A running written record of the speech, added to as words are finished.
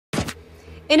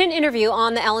In an interview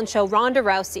on The Ellen Show, Ronda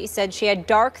Rousey said she had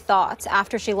dark thoughts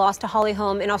after she lost to Holly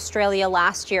Holm in Australia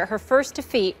last year, her first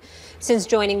defeat since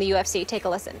joining the UFC. Take a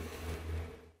listen.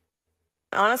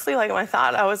 Honestly, like my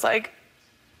thought, I was like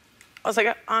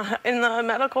in the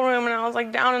medical room, and I was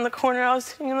like down in the corner. I was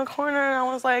sitting in the corner, and I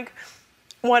was like,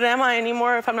 what am I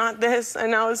anymore if I'm not this?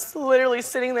 And I was literally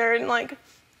sitting there and like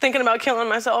thinking about killing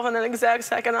myself. And that exact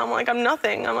second, I'm like, I'm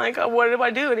nothing. I'm like, what do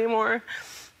I do anymore?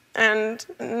 And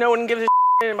no one gives a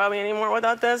shit about me anymore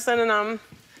without this. And then,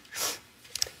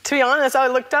 to be honest, I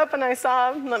looked up and I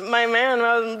saw my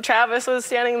man, Travis, was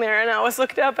standing there, and I was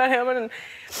looked up at him, and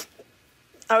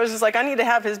I was just like, I need to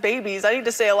have his babies. I need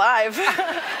to stay alive.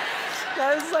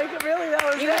 That was like, really, that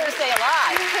was You need to stay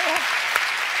alive.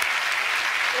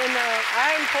 And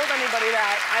I hadn't told anybody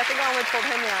that. I think I only told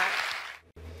him that.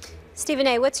 Stephen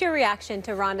A., what's your reaction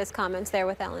to Ronda's comments there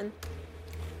with Ellen?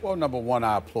 Well, number one,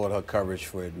 I applaud her courage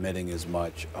for admitting as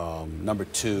much. Number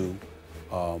two,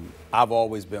 I've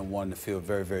always been one to feel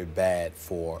very, very bad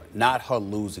for not her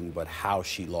losing, but how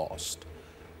she lost.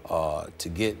 To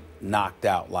get knocked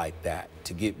out like that,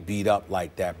 to get beat up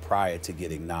like that prior to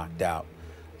getting knocked out,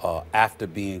 after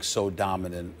being so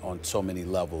dominant on so many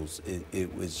levels,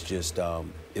 it was just,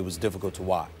 it was difficult to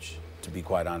watch, to be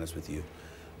quite honest with you.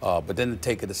 But then to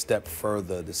take it a step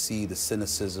further, to see the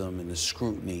cynicism and the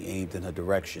scrutiny aimed in her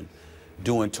direction,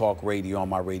 doing talk radio on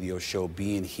my radio show,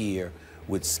 being here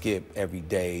with Skip every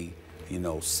day, you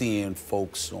know, seeing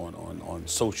folks on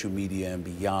social media and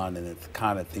beyond, and the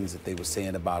kind of things that they were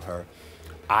saying about her,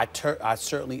 I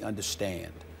certainly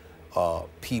understand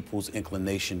people's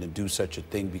inclination to do such a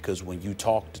thing, because when you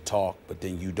talk the talk but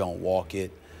then you don't walk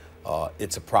it,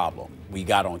 it's a problem. We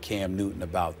got on Cam Newton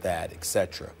about that,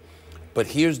 etc. But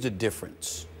here's the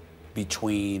difference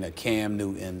between a Cam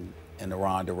Newton and a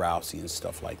Ronda Rousey and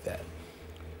stuff like that.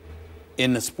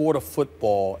 In the sport of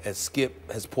football, as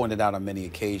Skip has pointed out on many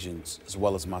occasions, as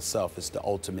well as myself, it's the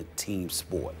ultimate team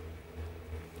sport.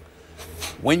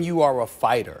 When you are a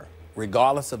fighter,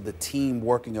 regardless of the team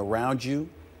working around you,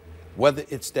 whether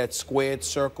it's that squared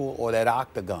circle or that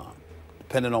octagon,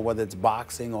 depending on whether it's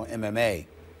boxing or MMA,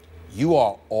 you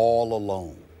are all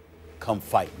alone come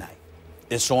fight night.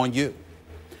 It's on you.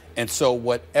 And so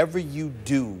whatever you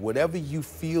do, whatever you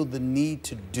feel the need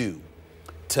to do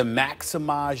to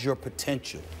maximize your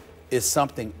potential is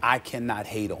something I cannot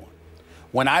hate on.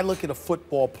 When I look at a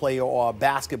football player or a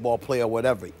basketball player or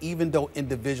whatever, even though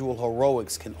individual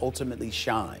heroics can ultimately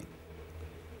shine,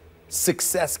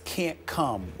 success can't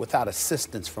come without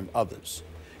assistance from others.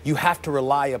 You have to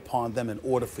rely upon them in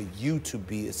order for you to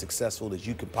be as successful as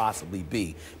you can possibly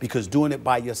be, because doing it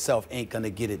by yourself ain't gonna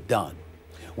get it done.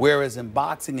 Whereas in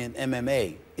boxing and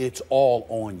MMA, it's all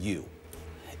on you.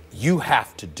 You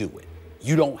have to do it.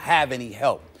 You don't have any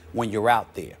help when you're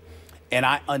out there. And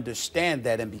I understand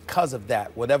that, and because of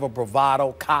that, whatever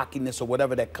bravado, cockiness, or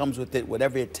whatever that comes with it,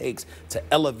 whatever it takes to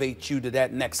elevate you to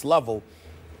that next level,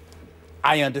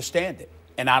 I understand it.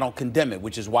 And I don't condemn it,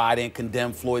 which is why I didn't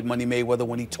condemn Floyd Money Mayweather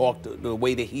when he talked the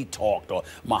way that he talked, or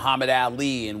Muhammad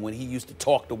Ali and when he used to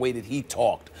talk the way that he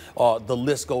talked. The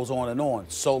list goes on,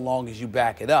 so long as you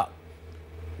back it up.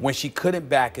 When she couldn't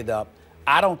back it up,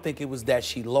 I don't think it was that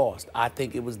she lost. I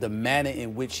think it was the manner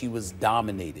in which she was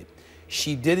dominated.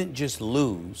 She didn't just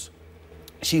lose.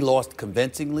 She lost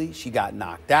convincingly. She got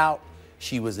knocked out.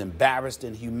 She was embarrassed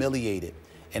and humiliated.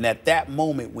 And at that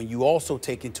moment, when you also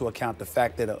take into account the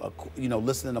fact that, you know,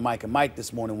 listening to Mike and Mike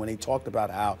this morning when they talked about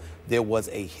how there was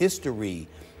a history,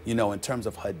 you know, in terms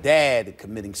of her dad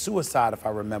committing suicide, if I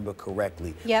remember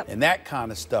correctly, and that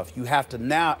kind of stuff, you have to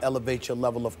now elevate your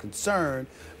level of concern,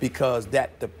 because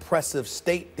that depressive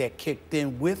state that kicked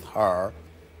in with her,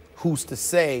 who's to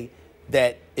say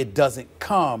that it doesn't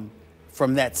come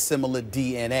from that similar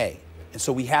DNA? And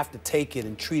so we have to take it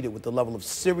and treat it with the level of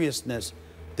seriousness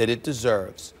that it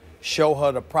deserves, show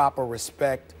her the proper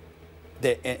respect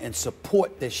and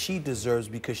support that she deserves,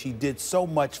 because she did so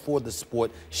much for the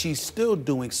sport. She's still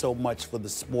doing so much for the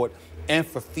sport and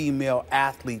for female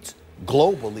athletes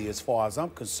globally, as far as I'm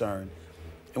concerned.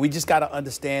 And we just got to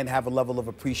understand, have a level of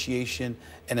appreciation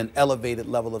and an elevated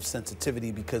level of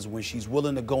sensitivity, because when she's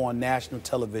willing to go on national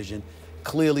television,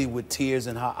 clearly with tears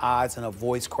in her eyes and her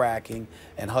voice cracking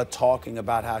and her talking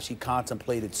about how she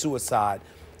contemplated suicide,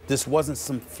 this wasn't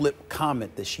some flip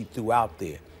comment that she threw out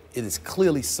there. It is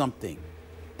clearly something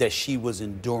that she was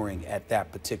enduring at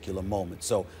that particular moment.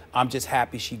 So I'm just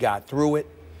happy she got through it.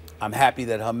 I'm happy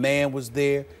that her man was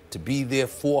there to be there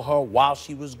for her while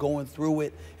she was going through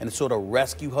it and to sort of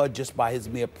rescue her just by his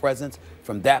mere presence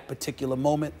from that particular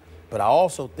moment. But I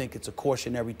also think it's a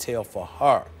cautionary tale for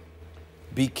her.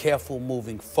 Be careful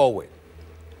moving forward,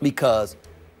 because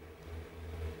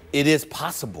it is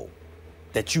possible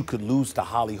that you could lose to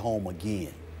Holly Holm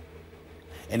again.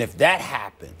 And if that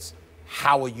happens,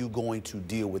 how are you going to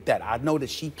deal with that? I know that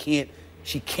she can't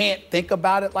think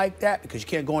about it like that because you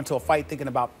can't go into a fight thinking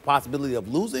about the possibility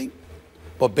of losing.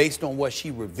 But based on what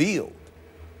she revealed,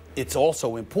 it's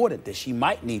also important that she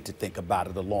might need to think about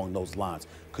it along those lines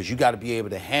because you got to be able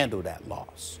to handle that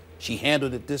loss. She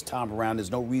handled it this time around.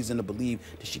 There's no reason to believe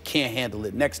that she can't handle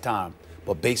it next time.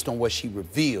 But based on what she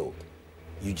revealed,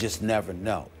 you just never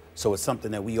know. So it's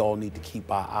something that we all need to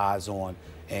keep our eyes on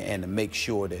and to make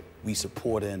sure that we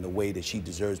support her in the way that she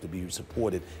deserves to be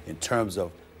supported in terms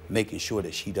of making sure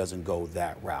that she doesn't go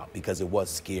that route, because it was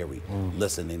scary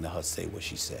listening to her say what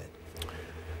she said.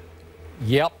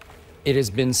 Yep, it has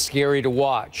been scary to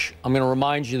watch. I'm going to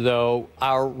remind you, though,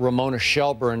 our Ramona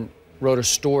Shelburne wrote a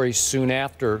story soon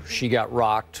after she got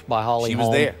rocked by Holly Holm. She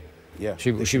was there. Yeah,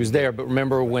 she was there. But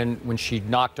remember when she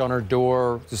knocked on her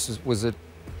door, was it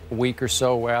a week or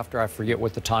so after? I forget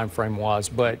what the time frame was,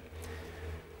 but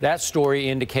that story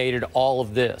indicated all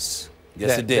of this.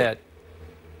 Yes, it did. That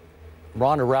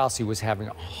Ronda Rousey was having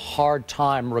a hard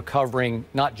time recovering,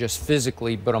 not just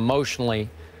physically, but emotionally,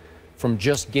 from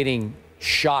just getting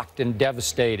shocked and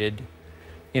devastated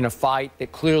in a fight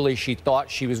that clearly she thought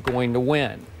she was going to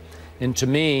win. And to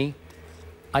me,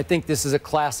 I think this is a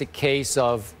classic case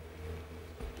of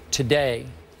today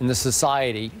in the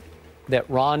society that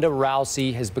Ronda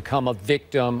Rousey has become a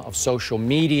victim of social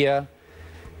media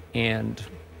and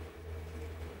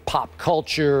pop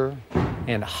culture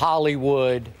and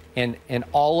Hollywood and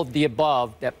all of the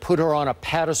above that put her on a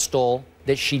pedestal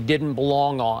that she didn't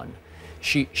belong on.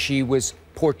 She was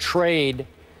portrayed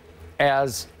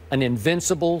as an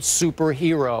invincible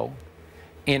superhero,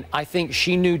 and I think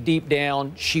she knew deep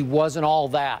down she wasn't all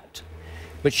that.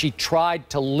 But she tried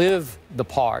to live the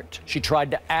part. She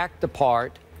tried to act the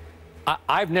part.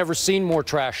 I've never seen more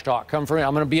trash talk come from her.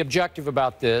 I'm going to be objective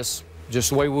about this, just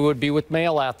the way we would be with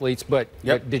male athletes. But,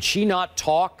 but did she not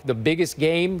talk the biggest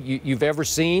game you've ever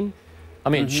seen? I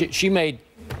mean, she made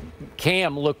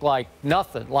Cam look like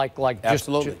nothing, like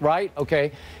Absolutely. just right?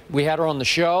 Okay. We had her on the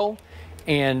show,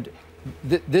 and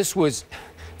this was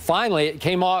finally, it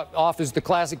came off as the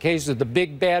classic case of the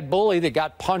big bad bully that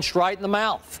got punched right in the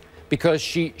mouth because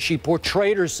she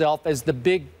portrayed herself as the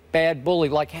big bad bully.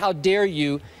 Like, how dare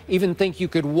you even think you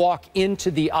could walk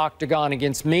into the octagon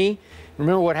against me?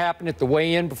 Remember what happened at the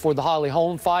weigh-in before the Holly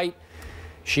Holm fight?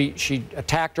 She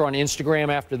attacked her on Instagram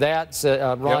after that,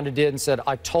 Ronda did, and said,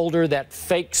 I told her that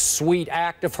fake sweet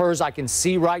act of hers, I can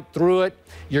see right through it.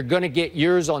 You're going to get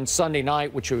yours on Sunday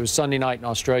night, which it was Sunday night in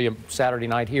Australia, Saturday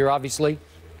night here, obviously.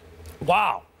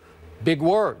 Wow. Big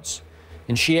words.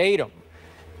 And she ate them.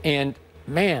 And,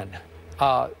 man,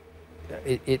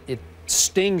 it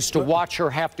stings to watch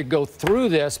her have to go through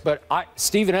this, but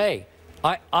Stephen A.,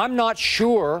 I'm not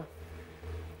sure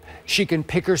she can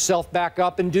pick herself back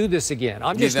up and do this again.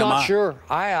 I'm just not sure.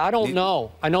 I don't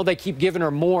know. I know they keep giving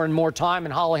her more and more time,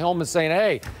 and Holly Holm is saying,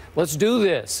 hey, let's do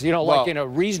this, you know, like in a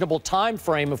reasonable time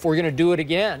frame if we're going to do it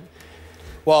again.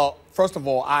 Well, first of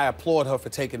all, I applaud her for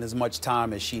taking as much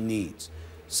time as she needs.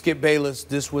 Skip Bayless,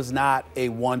 this was not a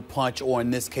one-punch or,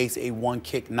 in this case, a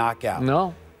one-kick knockout.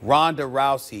 No. Ronda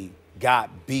Rousey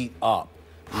got beat up.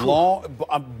 Long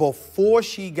before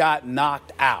she got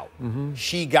knocked out,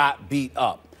 she got beat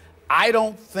up. I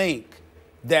don't think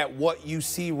that what you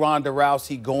see Ronda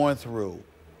Rousey going through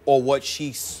or what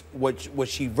she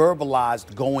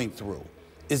verbalized going through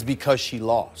is because she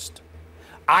lost.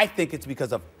 I think it's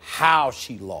because of how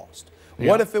she lost. Yeah.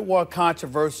 What if it were a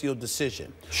controversial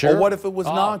decision? Sure. Or what if it was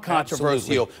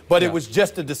non-controversial, but it was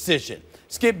just a decision?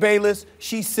 Skip Bayless,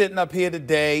 she's sitting up here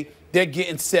today. They're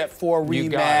getting set for a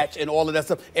rematch and all of that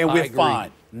stuff, and we're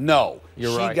fine. No,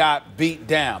 she got beat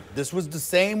down. This was the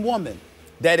same woman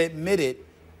that admitted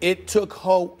it took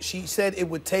her, she said it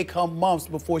would take her months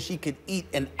before she could eat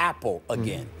an apple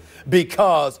again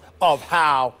because of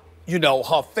how, you know,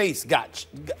 her face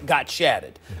got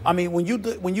shattered. I mean, when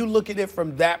you look at it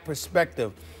from that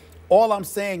perspective, all I'm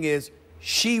saying is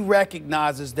she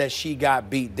recognizes that she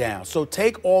got beat down. So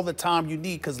take all the time you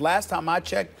need, because last time I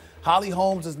checked, Holly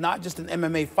Holmes is not just an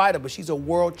MMA fighter, but she's a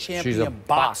world champion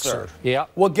boxer. Yeah.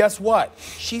 Well, guess what?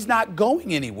 She's not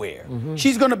going anywhere.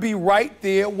 She's going to be right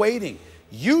there waiting.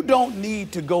 You don't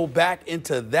need to go back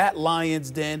into that lion's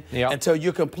den until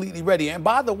you're completely ready. And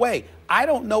by the way, I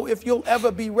don't know if you'll ever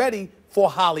be ready for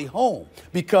Holly Holm,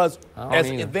 because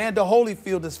as Evander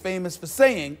Holyfield is famous for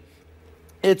saying,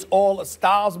 it's all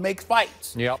styles make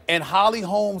fights. And Holly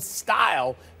Holm's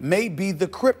style may be the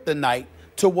kryptonite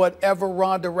to whatever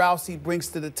Ronda Rousey brings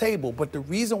to the table. But the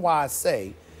reason why I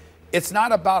say It's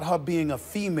not about her being a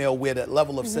female where that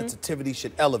level of sensitivity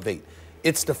should elevate.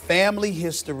 It's the family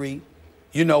history,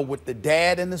 you know, with the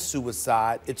dad and the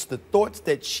suicide. It's the thoughts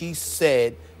that she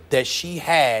said that she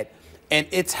had, and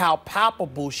it's how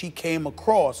palpable she came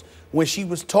across when she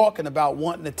was talking about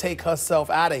wanting to take herself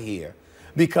out of here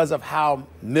because of how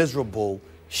miserable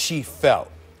she felt.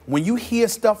 When you hear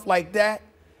stuff like that,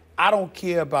 I don't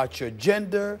care about your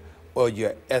gender or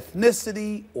your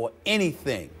ethnicity or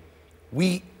anything.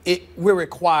 We're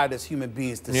required as human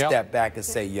beings to step back and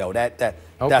say, yo, that's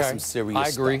some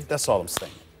serious stuff. That's all I'm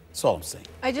saying. That's all I'm saying.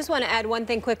 I just want to add one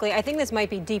thing quickly. I think this might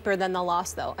be deeper than the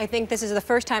loss, though. I think this is the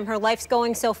first time her life's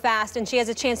going so fast, and she has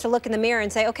a chance to look in the mirror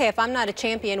and say, okay, if I'm not a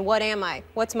champion, what am I?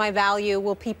 What's my value?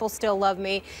 Will people still love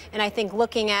me? And I think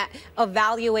looking at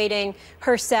evaluating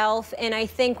herself, and I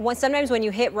think sometimes when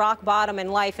you hit rock bottom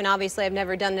in life, and obviously I've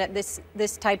never done it at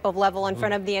this type of level in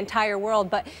front of the entire world,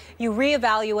 but you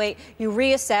reevaluate, you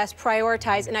reassess,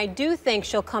 prioritize, and I do think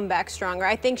she'll come back stronger.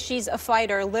 I think she's a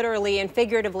fighter, literally and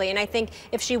figuratively, and I think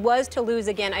if she was to lose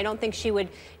again, I don't think she would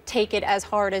take it as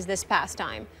hard as this past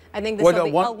time. I think this will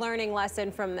be a learning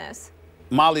lesson from this.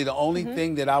 Molly, the only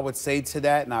thing that I would say to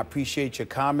that, and I appreciate your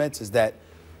comments, is that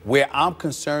where I'm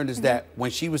concerned is that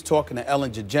when she was talking to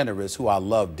Ellen DeGeneres, who I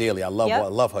love dearly, I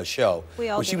love her show.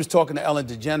 When she was talking to Ellen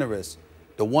DeGeneres,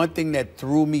 the one thing that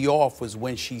threw me off was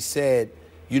when she said,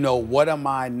 you know, what am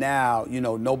I now? You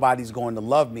know, nobody's going to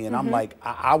love me. And I'm like,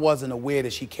 I wasn't aware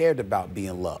that she cared about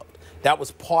being loved. That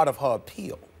was part of her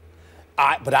appeal.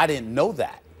 But I didn't know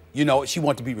that. You know, she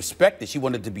wanted to be respected. She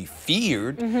wanted to be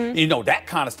feared. You know, that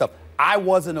kind of stuff. I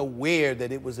wasn't aware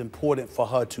that it was important for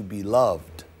her to be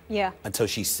loved until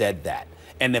she said that.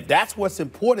 And if that's what's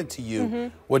important to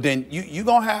you, well, then you're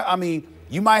going to have, I mean,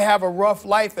 you might have a rough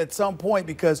life at some point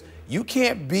because you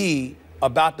can't be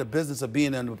about the business of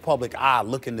being in the public eye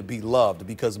looking to be loved,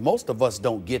 because most of us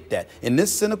don't get that. In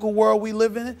this cynical world we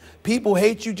live in, people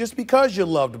hate you just because you're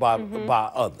loved by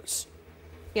others.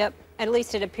 Yep. At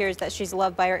least it appears that she's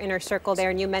loved by her inner circle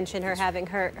there, and you mentioned her having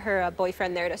her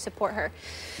boyfriend there to support her.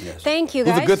 Thank you,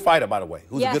 guys. Who's a good fighter, by the way.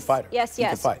 Who's a good fighter. Yes.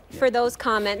 For those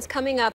comments coming up.